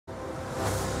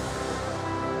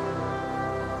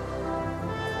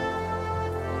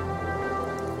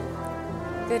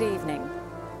Good evening.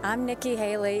 I'm Nikki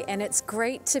Haley, and it's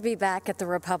great to be back at the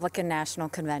Republican National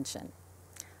Convention.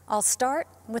 I'll start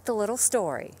with a little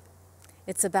story.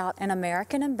 It's about an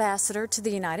American ambassador to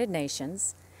the United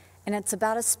Nations, and it's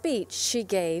about a speech she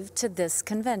gave to this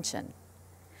convention.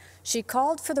 She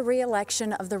called for the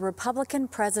re-election of the Republican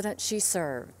president she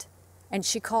served, and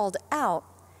she called out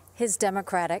his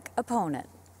Democratic opponent,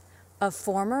 a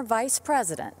former vice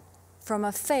president from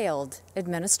a failed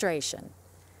administration.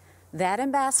 That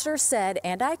ambassador said,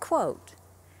 and I quote,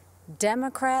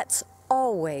 "Democrats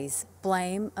always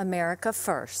blame America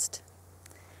first."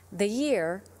 The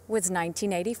year was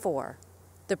 1984.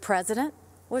 The president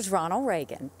was Ronald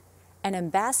Reagan, and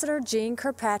Ambassador Jeane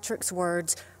Kirkpatrick's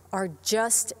words are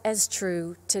just as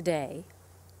true today.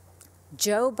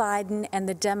 Joe Biden and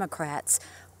the Democrats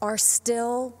are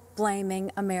still blaming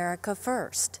America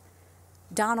first.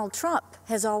 Donald Trump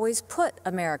has always put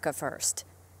America first,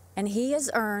 and he has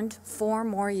earned 4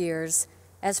 more years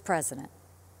as president.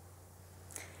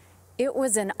 It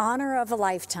was an honor of a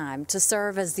lifetime to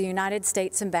serve as the United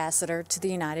States ambassador to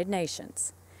the United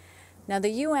Nations. Now,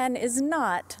 the UN is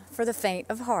not for the faint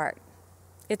of heart.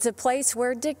 It's a place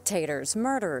where dictators,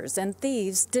 murderers, and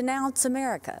thieves denounce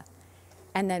America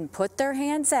and then put their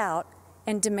hands out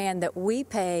and demand that we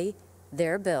pay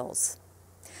their bills.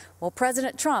 Well,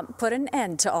 President Trump put an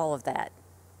end to all of that.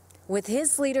 With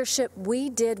his leadership, we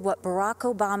did what Barack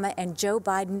Obama and Joe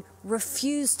Biden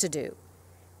refused to do.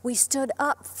 We stood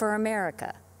up for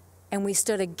America, and we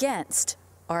stood against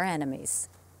our enemies.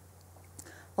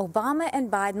 Obama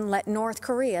and Biden let North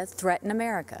Korea threaten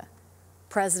America.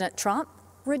 President Trump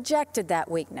rejected that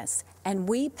weakness, and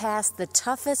we passed the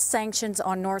toughest sanctions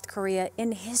on North Korea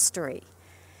in history.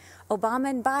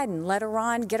 Obama and Biden let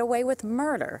Iran get away with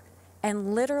murder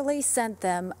and literally sent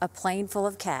them a plane full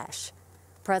of cash.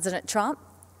 President Trump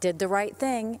did the right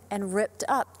thing and ripped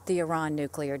up the Iran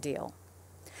nuclear deal.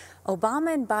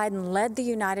 Obama and Biden led the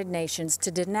United Nations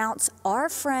to denounce our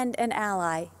friend and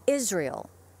ally, Israel.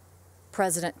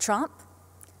 President Trump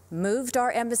moved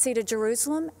our embassy to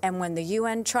Jerusalem, and when the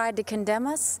UN tried to condemn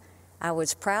us, I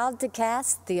was proud to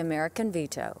cast the American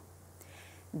veto.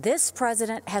 This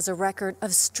president has a record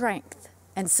of strength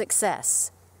and success.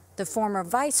 The former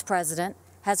vice president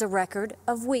has a record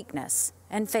of weakness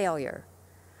and failure.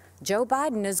 Joe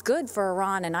Biden is good for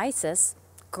Iran and ISIS,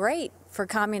 great for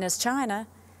communist China,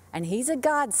 and he's a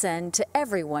godsend to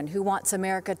everyone who wants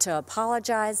America to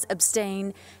apologize,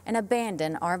 abstain, and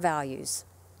abandon our values.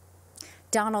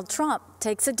 Donald Trump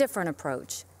takes a different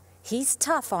approach. He's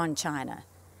tough on China,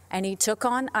 and he took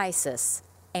on ISIS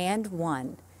and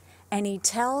won, and he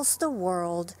tells the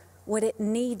world what it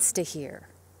needs to hear.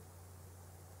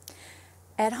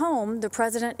 At home, the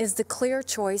president is the clear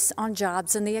choice on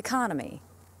jobs and the economy.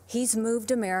 He's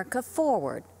moved America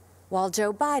forward, while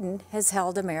Joe Biden has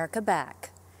held America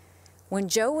back. When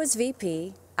Joe was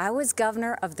VP, I was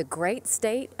governor of the great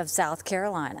state of South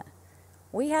Carolina.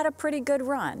 We had a pretty good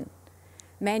run.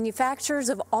 Manufacturers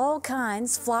of all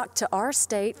kinds flocked to our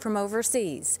state from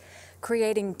overseas,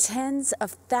 creating tens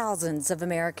of thousands of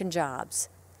American jobs.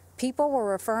 People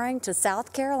were referring to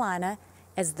South Carolina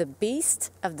as the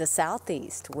beast of the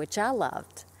Southeast, which I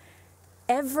loved.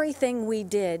 Everything we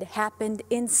did happened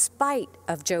in spite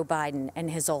of Joe Biden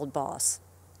and his old boss.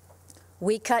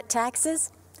 We cut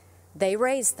taxes, they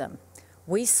raised them.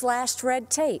 We slashed red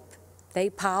tape, they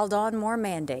piled on more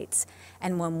mandates.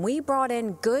 And when we brought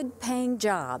in good-paying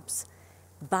jobs,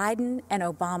 Biden and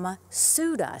Obama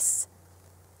sued us.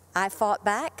 I fought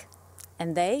back,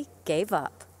 and they gave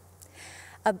up.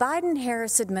 A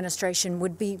Biden-Harris administration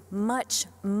would be much,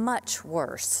 much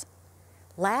worse.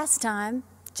 Last time,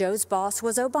 Joe's boss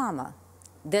was Obama.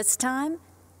 This time,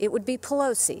 it would be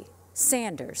Pelosi,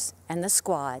 Sanders, and the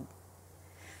squad.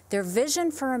 Their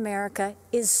vision for America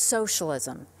is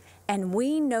socialism, and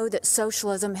we know that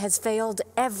socialism has failed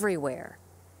everywhere.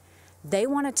 They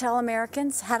want to tell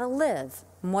Americans how to live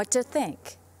and what to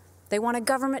think. They want a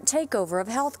government takeover of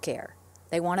health care.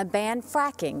 They want to ban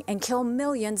fracking and kill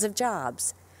millions of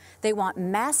jobs. They want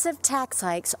massive tax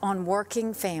hikes on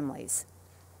working families.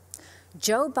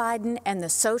 Joe Biden and the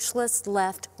socialist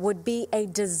left would be a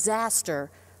disaster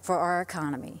for our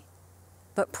economy.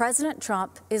 But President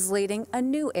Trump is leading a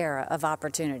new era of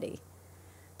opportunity.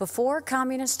 Before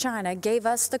communist China gave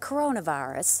us the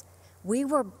coronavirus, we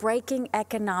were breaking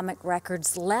economic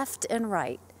records left and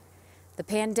right. The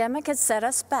pandemic has set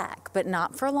us back, but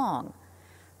not for long.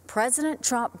 President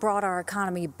Trump brought our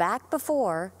economy back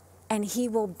before, and he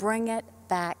will bring it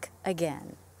back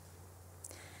again.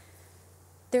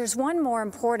 There's one more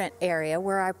important area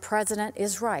where our president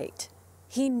is right.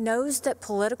 He knows that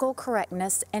political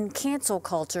correctness and cancel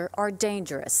culture are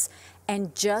dangerous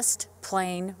and just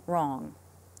plain wrong.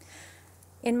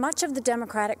 In much of the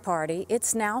Democratic Party,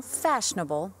 it's now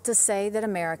fashionable to say that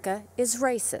America is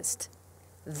racist.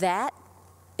 That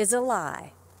is a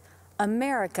lie.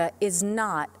 America is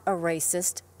not a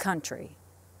racist country.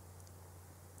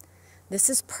 This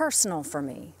is personal for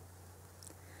me.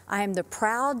 I am the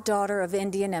proud daughter of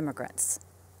Indian immigrants.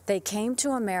 They came to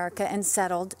America and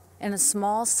settled in a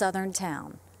small southern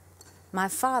town. My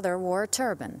father wore a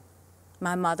turban.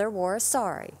 My mother wore a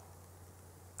sari.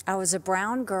 I was a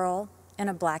brown girl in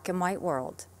a black and white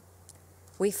world.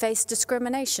 We faced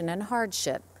discrimination and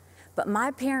hardship, but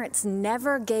my parents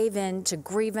never gave in to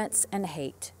grievance and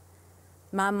hate.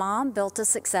 My mom built a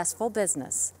successful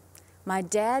business. My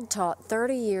dad taught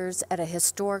 30 years at a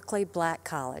historically black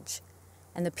college,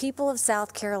 and the people of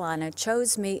South Carolina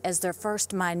chose me as their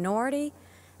first minority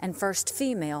and first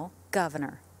female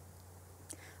governor.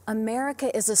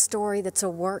 America is a story that's a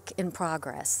work in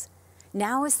progress.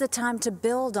 Now is the time to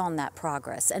build on that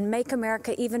progress and make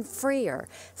America even freer,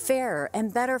 fairer,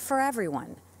 and better for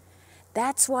everyone.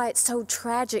 That's why it's so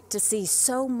tragic to see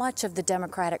so much of the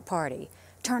Democratic Party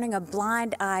turning a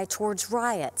blind eye towards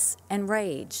riots and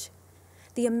rage.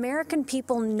 The American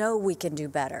people know we can do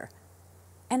better.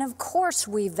 And of course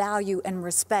we value and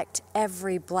respect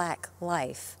every black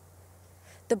life.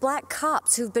 The black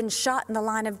cops who've been shot in the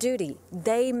line of duty,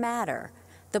 they matter.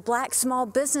 The black small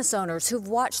business owners who've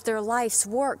watched their life's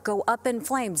work go up in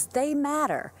flames, they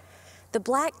matter. The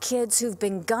black kids who've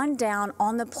been gunned down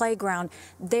on the playground,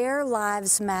 their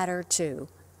lives matter too.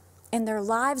 And their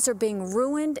lives are being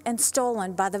ruined and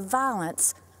stolen by the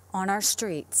violence on our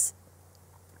streets.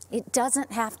 It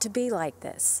doesn't have to be like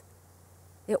this.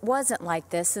 It wasn't like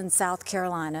this in South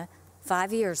Carolina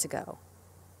 5 years ago.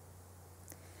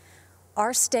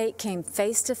 Our state came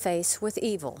face to face with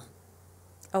evil.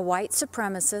 A white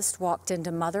supremacist walked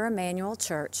into Mother Emanuel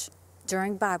Church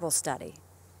during Bible study.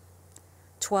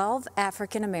 12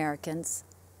 African Americans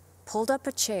pulled up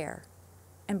a chair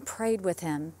and prayed with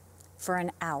him for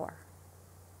an hour.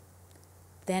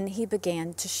 Then he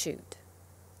began to shoot.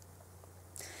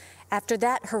 After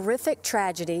that horrific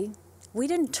tragedy, we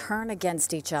didn't turn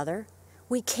against each other.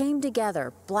 We came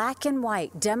together, black and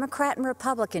white, Democrat and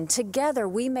Republican. Together,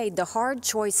 we made the hard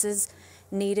choices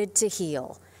needed to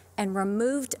heal and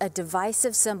removed a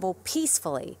divisive symbol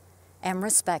peacefully and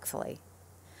respectfully.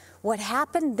 What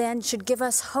happened then should give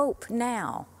us hope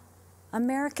now.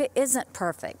 America isn't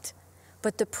perfect,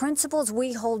 but the principles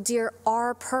we hold dear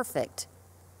are perfect.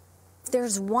 If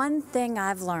there's one thing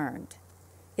I've learned,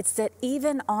 it's that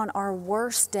even on our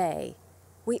worst day,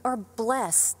 we are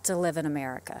blessed to live in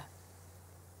America.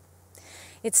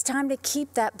 It's time to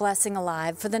keep that blessing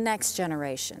alive for the next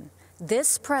generation.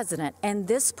 This president and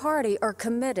this party are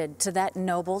committed to that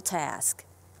noble task.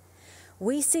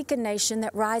 We seek a nation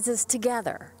that rises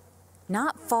together,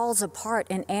 not falls apart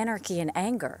in anarchy and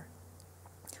anger.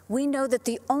 We know that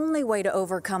the only way to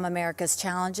overcome America's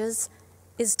challenges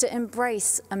is to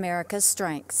embrace America's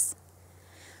strengths.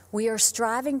 We are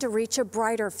striving to reach a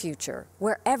brighter future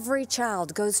where every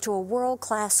child goes to a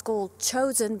world-class school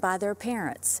chosen by their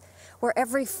parents, where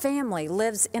every family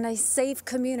lives in a safe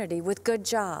community with good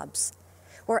jobs,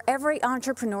 where every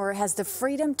entrepreneur has the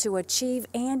freedom to achieve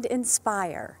and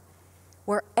inspire,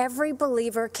 where every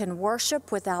believer can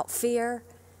worship without fear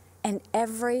and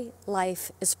every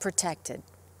life is protected,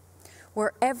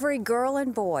 where every girl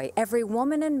and boy, every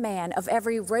woman and man of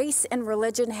every race and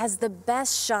religion has the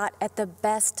best shot at the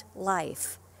best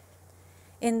life.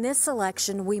 In this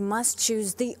election, we must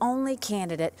choose the only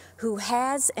candidate who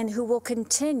has and who will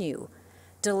continue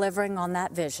delivering on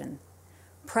that vision.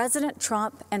 President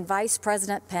Trump and Vice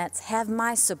President Pence have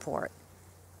my support,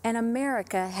 and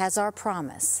America has our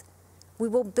promise. We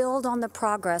will build on the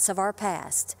progress of our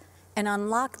past and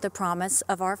unlock the promise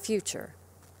of our future.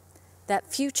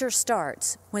 That future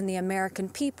starts when the American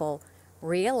people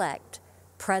re-elect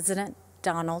President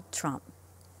Donald Trump.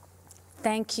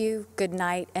 Thank you, good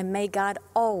night, and may God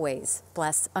always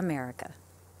bless America.